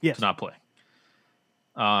 yes, to not play.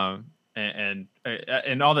 And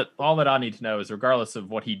all that I need to know is, regardless of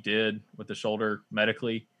what he did with the shoulder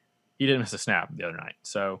medically, he didn't miss a snap the other night.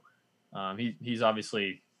 So he's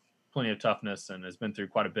obviously plenty of toughness and has been through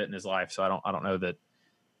quite a bit in his life. So I don't know that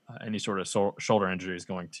any sort of shoulder injury is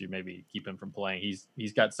going to maybe keep him from playing.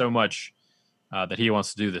 He's got so much that he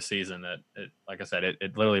wants to do this season that, like I said,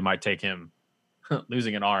 it literally might take him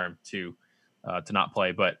losing an arm to not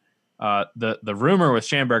play. But the rumor with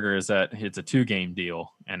Schamberger is that it's a 2-game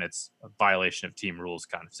deal and it's a violation of team rules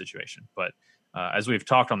kind of situation. But as we've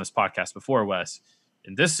talked on this podcast before, Wes,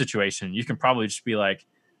 in this situation, you can probably just be like,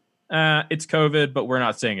 it's COVID, but we're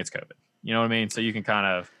not saying it's COVID. You know what I mean? So you can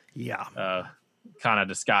kind of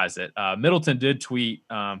disguise it. Middleton did tweet.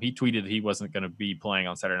 He tweeted that he wasn't going to be playing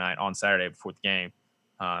on Saturday before the game.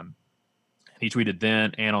 He tweeted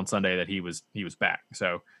then and on Sunday that he was back.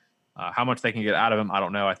 So how much they can get out of him, I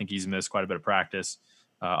don't know. I think he's missed quite a bit of practice.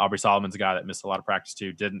 Aubrey Solomon's a guy that missed a lot of practice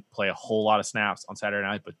too. Didn't play a whole lot of snaps on Saturday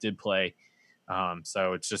night, but did play.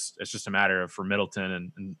 So it's just a matter of, for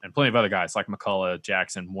Middleton and plenty of other guys like McCullough,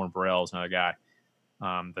 Jackson, Warren Burrell is another guy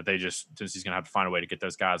that Tennessee's going to have to find a way to get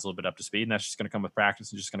those guys a little bit up to speed, and that's just going to come with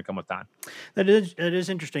practice and just going to come with time. It is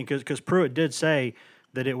interesting because Pruitt did say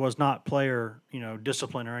that it was not player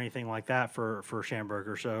discipline or anything like that for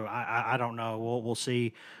Schamberger. So I don't know. We'll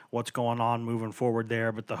see what's going on moving forward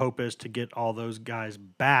there, but the hope is to get all those guys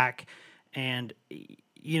back, and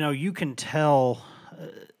you can tell.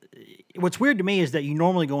 What's weird to me is that you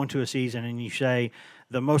normally go into a season and you say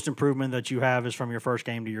the most improvement that you have is from your first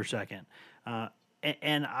game to your second.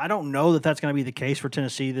 And I don't know that that's going to be the case for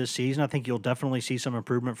Tennessee this season. I think you'll definitely see some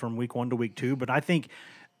improvement from week 1 to week 2, but I think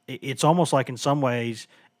it's almost like in some ways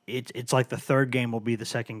it's like the third game will be the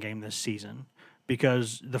second game this season,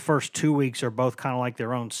 because the first 2 weeks are both kind of like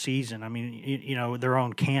their own season. I mean, their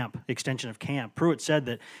own extension of camp. Pruitt said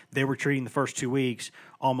that they were treating the first 2 weeks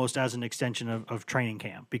almost as an extension of training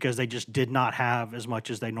camp because they just did not have as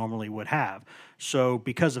much as they normally would have. So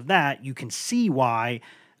because of that, you can see why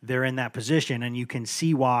they're in that position, and you can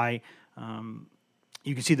see why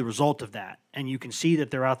you can see the result of that. And you can see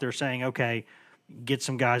that they're out there saying, okay, get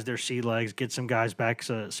some guys their sea legs, get some guys back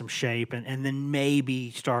some shape, and then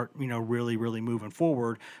maybe start, really, really moving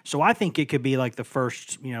forward. So I think it could be like the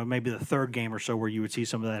first, maybe the third game or so where you would see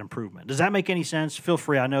some of that improvement. Does that make any sense? Feel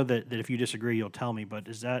free. I know that if you disagree, you'll tell me, but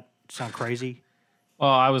does that sound crazy? Well,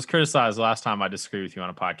 I was criticized the last time I disagreed with you on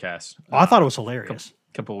a podcast. I thought it was hilarious.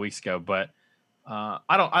 A couple of weeks ago, but I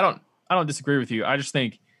don't disagree with you. I just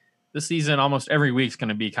think this season, almost every week is going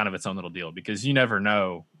to be kind of its own little deal because you never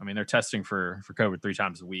know. I mean, they're testing for COVID 3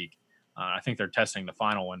 times a week. I think they're testing the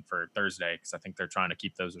final one for Thursday because I think they're trying to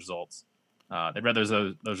keep those results. They'd rather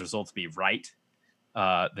those results be right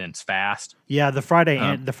than fast. Yeah, the Friday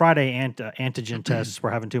antigen tests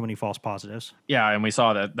were having too many false positives. Yeah, and we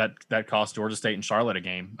saw that cost Georgia State and Charlotte a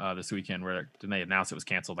game this weekend where they announced it was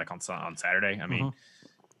canceled like on Saturday. I mean.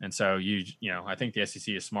 And so I think the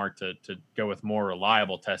SEC is smart to go with more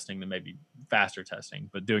reliable testing than maybe faster testing,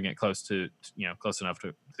 but doing it close enough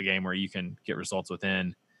to the game where you can get results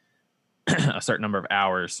within a certain number of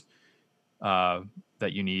hours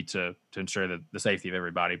that you need to ensure the safety of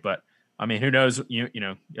everybody. But I mean, who knows?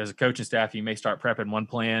 As a coaching staff, you may start prepping one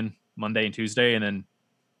plan Monday and Tuesday, and then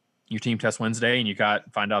your team tests Wednesday, and you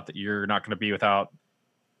find out that you're not going to be without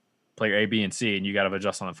player A, B, and C, and you got to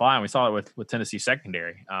adjust on the fly. And we saw it with Tennessee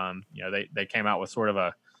secondary. They came out with sort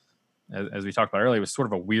of as we talked about earlier, it was sort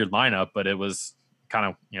of a weird lineup, but it was kind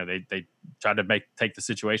of, they tried to take the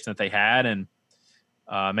situation that they had and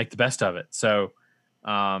make the best of it. So,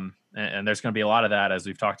 and there's going to be a lot of that as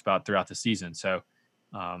we've talked about throughout the season. So,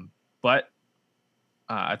 but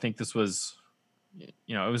I think this was, it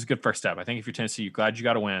was a good first step. I think if you're Tennessee, you're glad you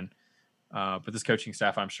got to win. But this coaching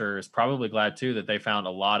staff, I'm sure, is probably glad too that they found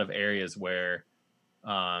a lot of areas where,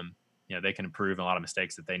 they can improve and a lot of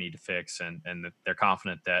mistakes that they need to fix, and that they're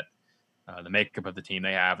confident that the makeup of the team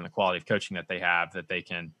they have and the quality of coaching that they have, that they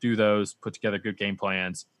can do those, put together good game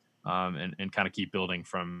plans, and kind of keep building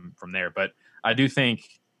from there. But I do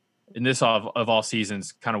think in this of all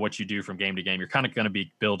seasons, kind of what you do from game to game, you're kind of going to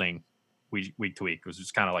be building week to week, which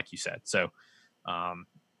is kind of like you said. So,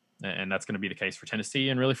 and that's going to be the case for Tennessee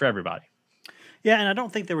and really for everybody. Yeah, and I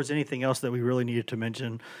don't think there was anything else that we really needed to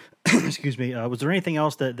mention. Excuse me. Was there anything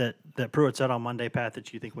else that Pruitt said on Monday, Pat,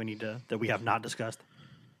 that you think that we have not discussed?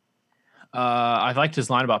 I liked his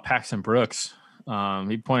line about Paxton Brooks.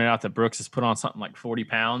 He pointed out that Brooks has put on something like 40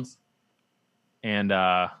 pounds, and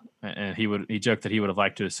he joked that he would have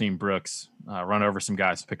liked to have seen Brooks run over some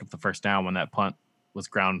guys to pick up the first down when that punt was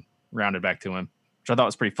rounded back to him, which I thought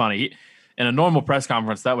was pretty funny. In a normal press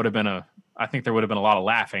conference, that would have been I think there would have been a lot of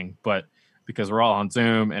laughing, but because we're all on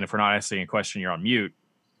Zoom, and if we're not asking a question, you're on mute,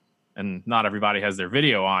 and not everybody has their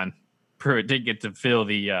video on, Pruitt did get to feel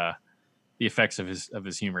the effects of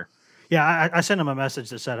his humor. Yeah, I sent him a message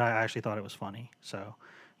that said I actually thought it was funny. So,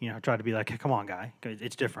 I tried to be like, hey, come on, guy,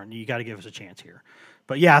 it's different. You got to give us a chance here.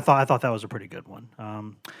 But yeah, I thought that was a pretty good one.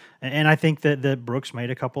 And I think that Brooks made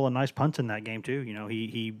a couple of nice punts in that game too.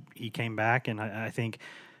 He came back, and I think.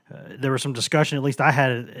 There was some discussion, at least I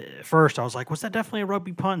had it at first. I was like, was that definitely a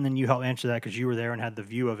rugby punt? And then you helped answer that because you were there and had the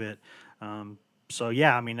view of it. So,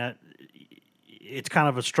 yeah, I mean, it's kind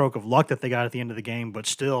of a stroke of luck that they got at the end of the game, but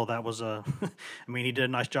still, that was he did a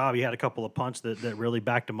nice job. He had a couple of punts that really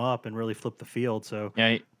backed him up and really flipped the field. So,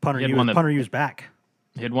 yeah, punter was back.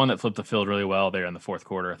 He had one that flipped the field really well there in the fourth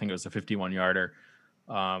quarter. I think it was a 51-yarder.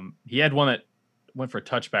 He had one that went for a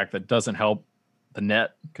touchback that doesn't help the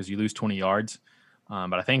net because you lose 20 yards.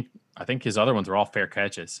 But I think his other ones were all fair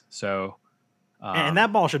catches. So, and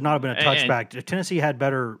that ball should not have been a touchback. If Tennessee had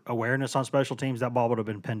better awareness on special teams, that ball would have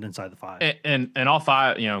been pinned inside the 5. And all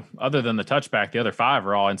 5, other than the touchback, the other 5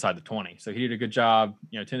 are all inside the 20. So he did a good job.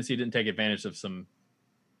 Tennessee didn't take advantage of some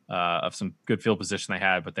good field position they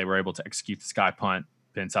had, but they were able to execute the sky punt,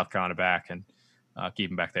 pin South Carolina back, and keep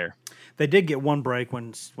him back there. They did get one break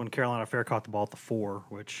when Carolina Fair caught the ball at the 4,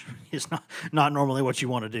 which is not normally what you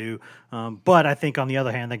want to do. But I think on the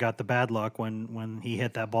other hand, they got the bad luck when he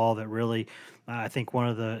hit that ball that really, I think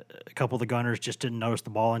a couple of the gunners just didn't notice the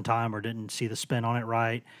ball in time or didn't see the spin on it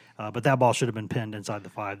right. But that ball should have been pinned inside the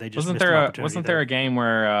 5. They just missed an opportunity. Wasn't there a game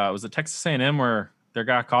where was it Texas A&M where their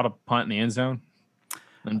guy caught a punt in the end zone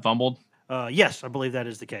and fumbled? Yes, I believe that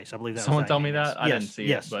is the case. I believe that. Someone was tell me that. I didn't see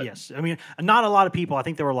it. Yes. I mean, not a lot of people. I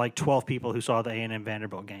think there were like 12 people who saw the A&M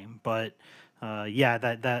Vanderbilt game. But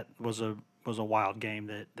that was a wild game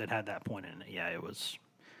that had that point in it. Yeah, it was.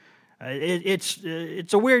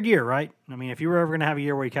 It's a weird year, right? I mean, if you were ever going to have a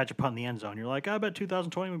year where you catch a punt in the end zone, you're like, I bet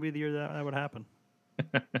 2020 would be the year that would happen.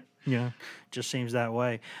 Just seems that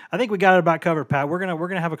way. I think we got it about covered, Pat. We're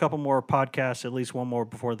gonna have a couple more podcasts, at least one more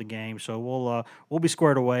before the game, so we'll be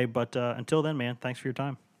squared away. But until then, man, thanks for your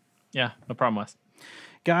time. Yeah, no problem, Wes.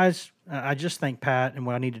 Guys, I just thank Pat, and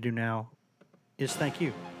what I need to do now is thank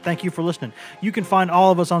you. Thank you for listening. You can find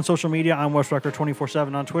all of us on social media. I'm Wes Rucker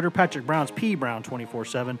 24/7 on Twitter. Patrick Brown's P Brown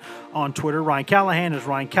 24/7 on Twitter. Ryan Callahan is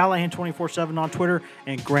Ryan Callahan 24/7 on Twitter,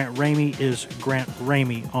 and Grant Ramey is Grant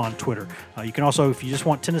Ramey on Twitter. You can also, if you just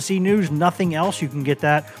want Tennessee news, nothing else, you can get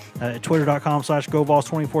that at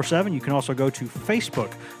twitter.com/GoVols247. You can also go to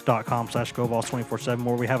facebook.com/GoVols247,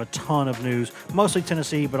 where we have a ton of news, mostly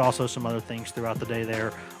Tennessee, but also some other things throughout the day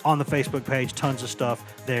there on the Facebook page. Tons of stuff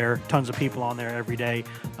there, tons of people on there every day.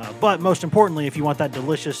 But most importantly, if you want that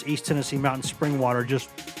delicious East Tennessee Mountain spring water just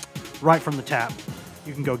right from the tap,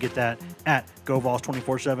 you can go get that at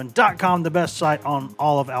GoVols247.com, the best site on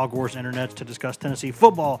all of Al Gore's internets to discuss Tennessee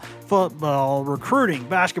football, recruiting,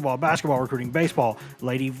 basketball recruiting, baseball,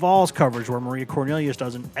 Lady Vols coverage, where Maria Cornelius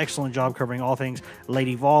does an excellent job covering all things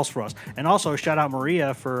Lady Vols for us. And also shout out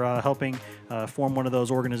Maria for helping form one of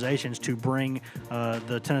those organizations to bring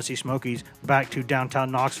the Tennessee Smokies back to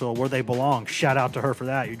downtown Knoxville, where they belong. Shout out to her for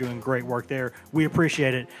that. You're doing great work there. We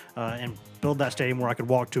appreciate it. And build that stadium where I could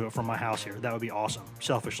walk to it from my house here. That would be awesome.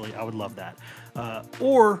 Selfishly, I would love that.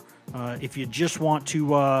 Or if you just want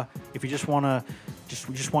to, just want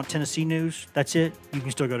Tennessee news, that's it. You can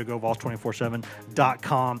still go to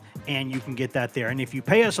GoVols247.com and you can get that there. And if you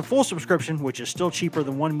pay us a full subscription, which is still cheaper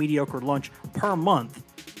than one mediocre lunch per month,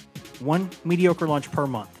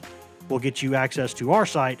 will get you access to our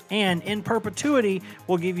site, and in perpetuity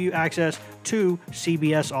will give you access to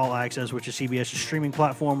CBS All Access, which is CBS's streaming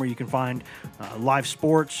platform where you can find live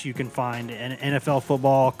sports, you can find NFL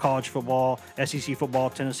football, college football, SEC football,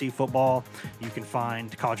 Tennessee football, you can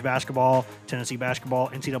find college basketball, Tennessee basketball,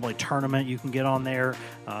 NCAA tournament you can get on there,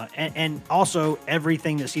 and also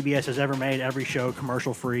everything that CBS has ever made, every show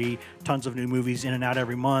commercial free, tons of new movies in and out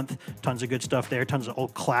every month, tons of good stuff there, tons of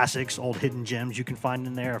old classics, old hidden gems you can find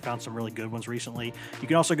in there. I found some really good ones recently. You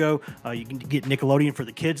can also go, you can get Nickelodeon for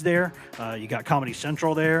the kids there. You got Comedy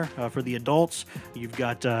Central there for the adults. You've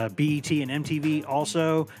got BET and MTV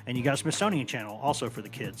also, and you got Smithsonian Channel also for the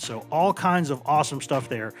kids. So all kinds of awesome stuff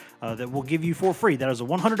there that we'll give you for free. That is a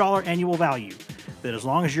 $100 annual value that as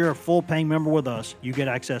long as you're a full paying member with us, you get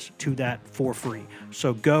access to that for free.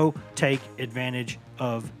 So go take advantage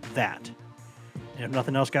of that. And if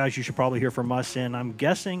nothing else, guys, you should probably hear from us in, I'm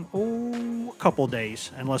guessing, a couple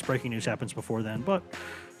days, unless breaking news happens before then. But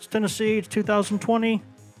it's Tennessee, it's 2020.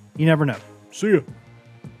 You never know. See ya.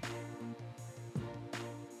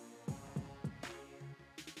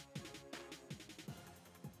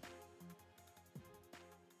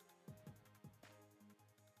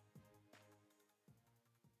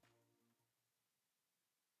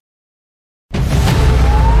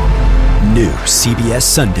 New CBS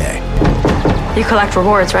Sunday. You collect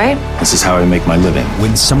rewards, right? This is how I make my living.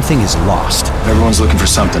 When something is lost, everyone's looking for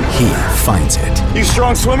something. He finds it. You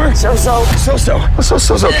strong swimmer? So-so.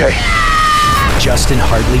 So-so's okay. Justin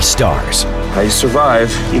Hartley stars. How you survive,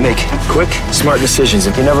 you make quick, smart decisions,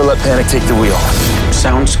 and you never let panic take the wheel.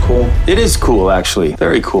 Sounds cool. It is cool, actually.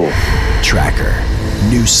 Very cool. Tracker.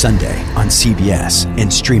 New Sunday on CBS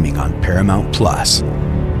and streaming on Paramount Plus.